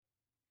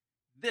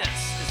This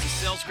is the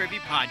Sales Gravy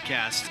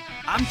Podcast.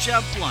 I'm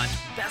Jeb Blunt,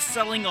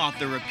 best-selling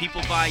author of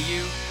People Buy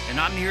You, and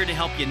I'm here to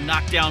help you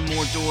knock down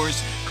more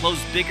doors, close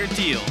bigger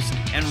deals,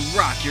 and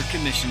rock your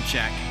commission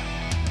check.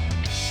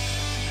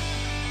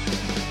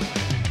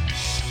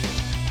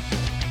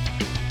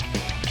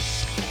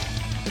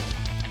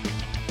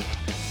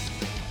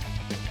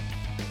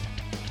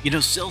 You know,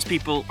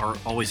 salespeople are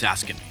always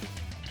asking me,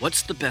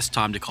 what's the best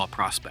time to call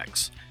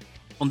prospects?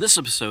 On this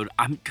episode,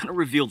 I'm going to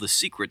reveal the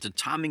secret to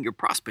timing your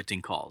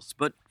prospecting calls.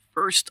 But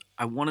first,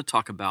 I want to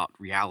talk about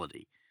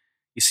reality.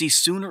 You see,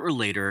 sooner or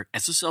later,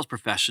 as a sales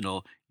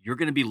professional, you're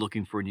going to be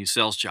looking for a new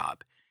sales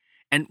job.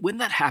 And when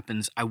that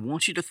happens, I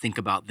want you to think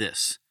about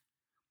this.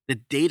 The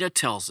data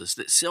tells us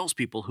that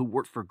salespeople who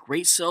work for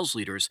great sales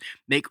leaders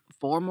make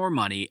far more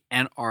money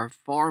and are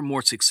far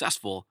more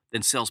successful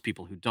than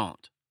salespeople who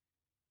don't.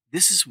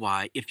 This is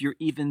why, if you're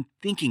even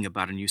thinking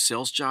about a new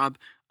sales job,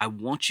 I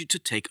want you to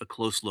take a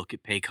close look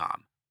at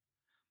Paycom.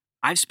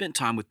 I've spent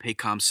time with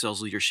Paycom's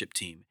sales leadership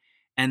team,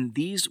 and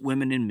these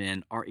women and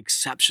men are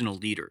exceptional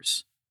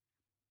leaders.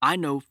 I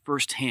know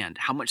firsthand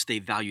how much they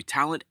value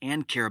talent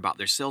and care about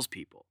their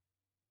salespeople.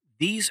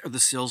 These are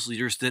the sales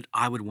leaders that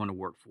I would want to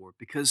work for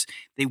because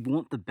they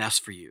want the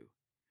best for you.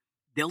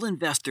 They'll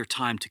invest their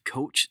time to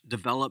coach,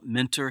 develop,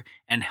 mentor,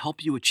 and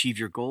help you achieve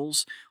your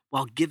goals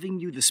while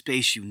giving you the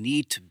space you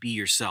need to be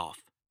yourself.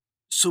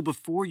 So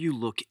before you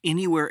look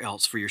anywhere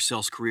else for your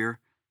sales career,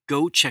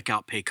 go check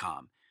out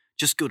Paycom.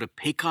 Just go to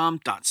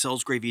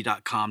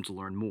paycom.salesgravy.com to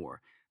learn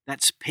more.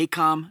 That's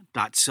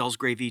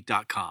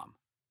paycom.salesgravy.com.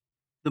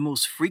 The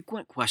most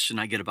frequent question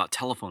I get about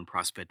telephone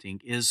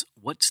prospecting is,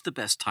 what's the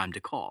best time to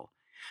call?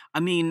 I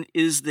mean,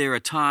 is there a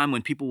time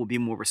when people will be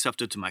more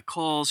receptive to my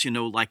calls?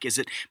 Like, is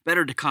it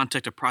better to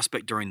contact a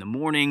prospect during the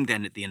morning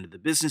than at the end of the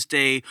business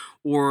day?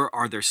 Or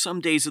are there some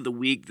days of the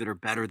week that are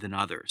better than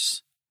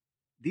others?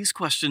 These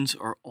questions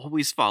are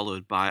always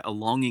followed by a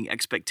longing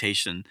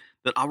expectation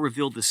that I'll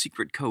reveal the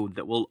secret code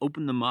that will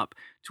open them up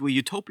to a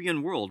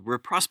utopian world where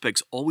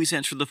prospects always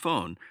answer the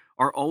phone,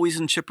 are always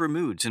in chipper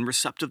moods and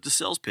receptive to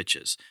sales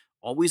pitches,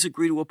 always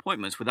agree to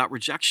appointments without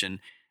rejection,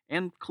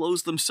 and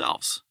close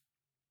themselves.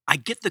 I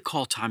get the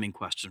call timing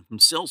question from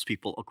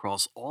salespeople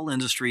across all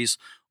industries,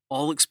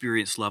 all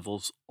experience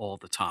levels, all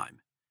the time.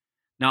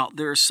 Now,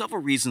 there are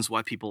several reasons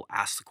why people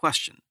ask the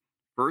question.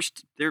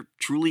 First, they're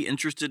truly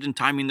interested in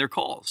timing their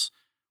calls.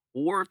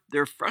 Or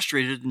they're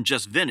frustrated and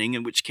just venting,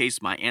 in which case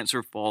my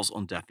answer falls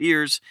on deaf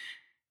ears.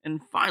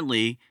 And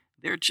finally,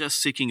 they're just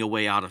seeking a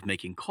way out of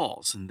making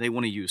calls, and they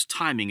want to use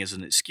timing as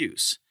an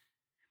excuse.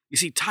 You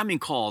see, timing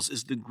calls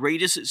is the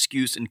greatest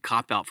excuse and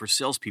cop-out for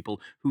salespeople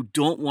who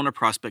don't want to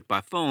prospect by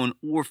phone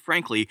or,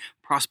 frankly,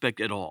 prospect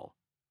at all.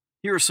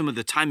 Here are some of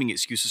the timing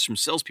excuses from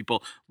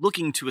salespeople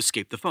looking to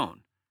escape the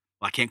phone.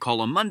 I can't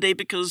call on Monday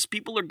because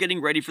people are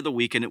getting ready for the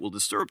week and it will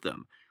disturb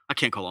them. I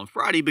can't call on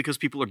Friday because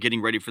people are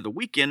getting ready for the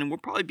weekend and will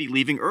probably be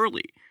leaving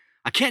early.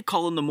 I can't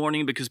call in the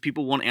morning because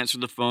people won't answer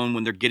the phone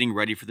when they're getting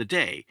ready for the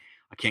day.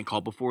 I can't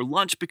call before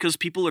lunch because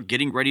people are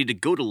getting ready to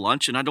go to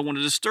lunch and I don't want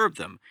to disturb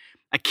them.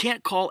 I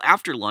can't call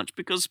after lunch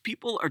because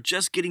people are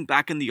just getting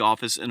back in the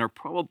office and are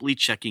probably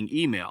checking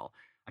email.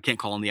 I can't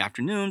call in the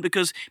afternoon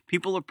because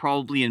people are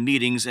probably in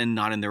meetings and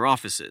not in their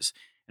offices.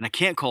 And I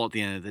can't call at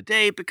the end of the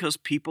day because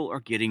people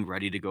are getting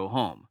ready to go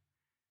home.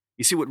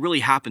 You see, what really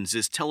happens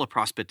is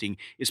teleprospecting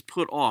is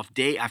put off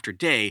day after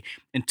day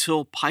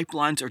until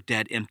pipelines are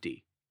dead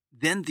empty.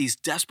 Then these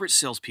desperate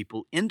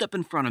salespeople end up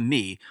in front of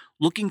me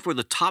looking for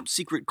the top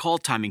secret call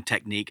timing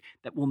technique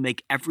that will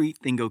make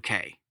everything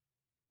okay.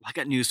 I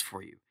got news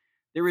for you.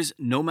 There is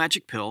no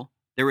magic pill,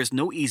 there is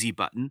no easy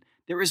button,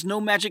 there is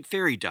no magic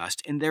fairy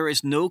dust, and there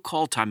is no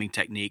call timing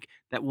technique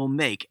that will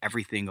make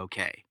everything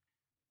okay.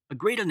 A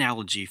great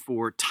analogy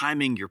for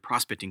timing your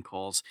prospecting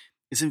calls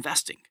is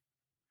investing.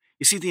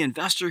 You see, the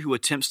investor who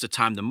attempts to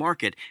time the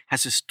market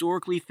has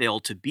historically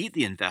failed to beat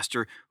the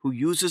investor who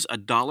uses a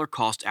dollar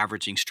cost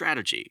averaging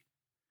strategy.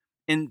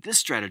 In this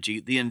strategy,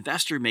 the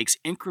investor makes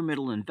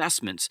incremental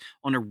investments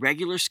on a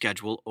regular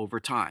schedule over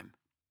time.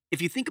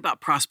 If you think about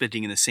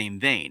prospecting in the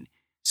same vein,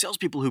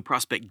 salespeople who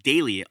prospect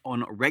daily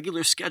on a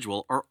regular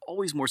schedule are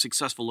always more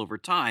successful over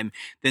time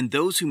than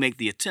those who make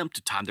the attempt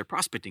to time their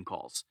prospecting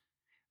calls.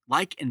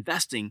 Like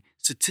investing,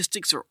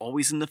 statistics are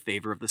always in the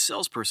favor of the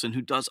salesperson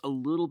who does a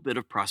little bit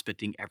of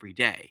prospecting every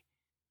day.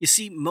 You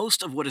see,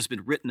 most of what has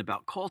been written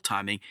about call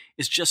timing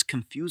is just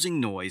confusing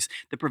noise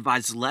that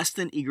provides less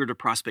than eager to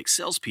prospect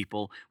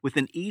salespeople with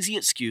an easy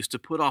excuse to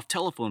put off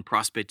telephone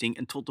prospecting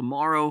until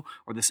tomorrow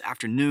or this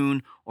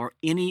afternoon or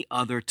any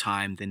other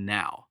time than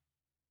now.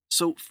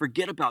 So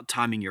forget about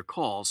timing your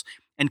calls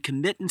and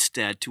commit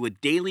instead to a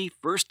daily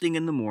first thing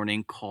in the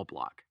morning call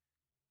block.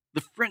 The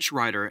French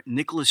writer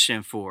Nicolas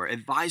Chamfort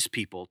advised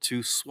people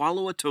to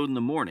swallow a toad in the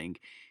morning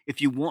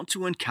if you want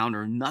to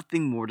encounter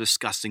nothing more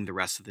disgusting the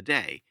rest of the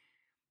day.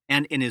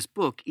 And in his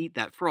book, Eat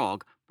That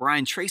Frog,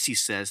 Brian Tracy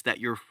says that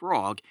your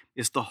frog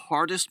is the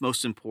hardest,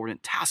 most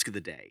important task of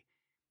the day.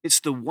 It's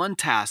the one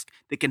task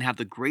that can have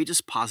the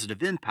greatest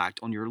positive impact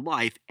on your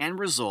life and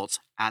results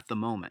at the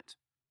moment.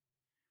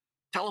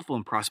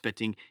 Telephone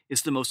prospecting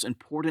is the most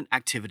important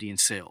activity in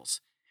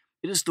sales.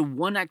 It is the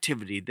one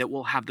activity that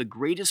will have the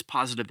greatest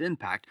positive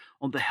impact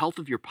on the health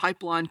of your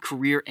pipeline,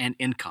 career, and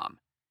income.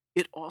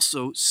 It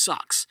also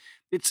sucks.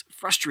 It's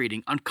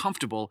frustrating,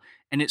 uncomfortable,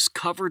 and it's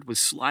covered with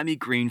slimy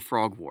green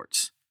frog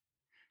warts.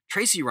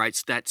 Tracy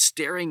writes that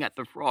staring at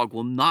the frog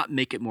will not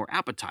make it more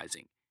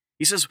appetizing.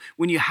 He says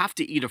when you have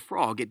to eat a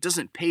frog, it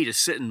doesn't pay to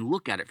sit and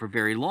look at it for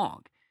very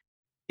long.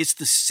 It's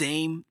the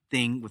same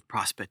thing with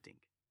prospecting.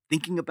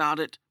 Thinking about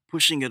it,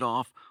 pushing it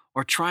off,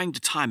 or trying to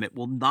time it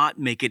will not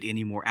make it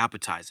any more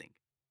appetizing.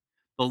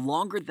 The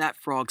longer that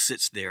frog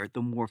sits there,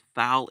 the more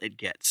foul it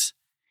gets.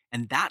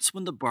 And that's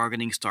when the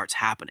bargaining starts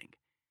happening.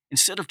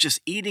 Instead of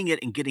just eating it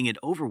and getting it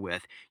over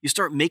with, you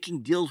start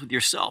making deals with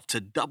yourself to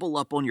double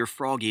up on your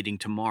frog eating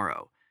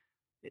tomorrow.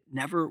 It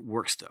never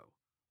works though.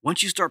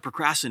 Once you start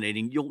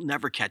procrastinating, you'll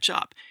never catch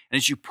up. And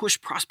as you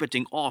push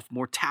prospecting off,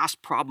 more tasks,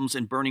 problems,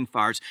 and burning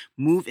fires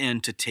move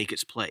in to take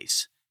its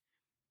place.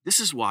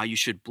 This is why you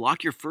should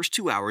block your first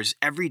 2 hours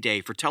every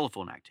day for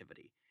telephone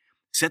activity.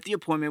 Set the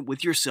appointment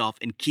with yourself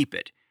and keep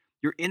it.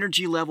 Your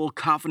energy level,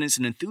 confidence,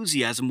 and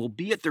enthusiasm will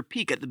be at their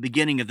peak at the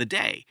beginning of the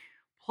day.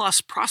 Plus,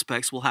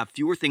 prospects will have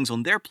fewer things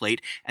on their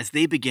plate as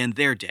they begin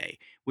their day,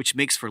 which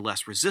makes for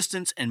less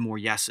resistance and more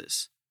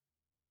yeses.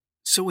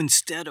 So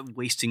instead of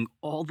wasting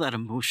all that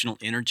emotional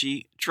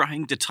energy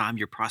trying to time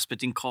your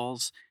prospecting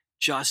calls,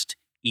 just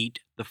eat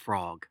the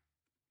frog.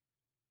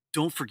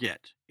 Don't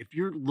forget, if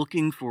you're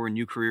looking for a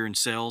new career in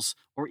sales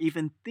or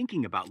even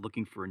thinking about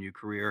looking for a new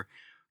career,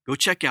 go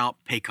check out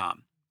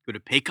Paycom. Go to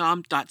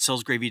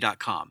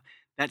paycom.salesgravy.com.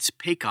 That's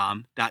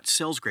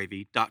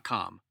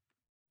paycom.salesgravy.com.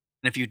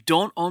 And if you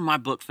don't own my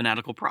book,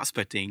 Fanatical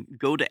Prospecting,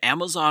 go to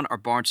Amazon or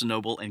Barnes &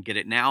 Noble and get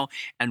it now.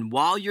 And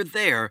while you're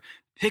there,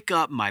 pick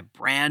up my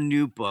brand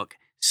new book,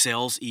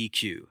 Sales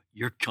EQ.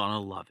 You're gonna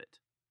love it.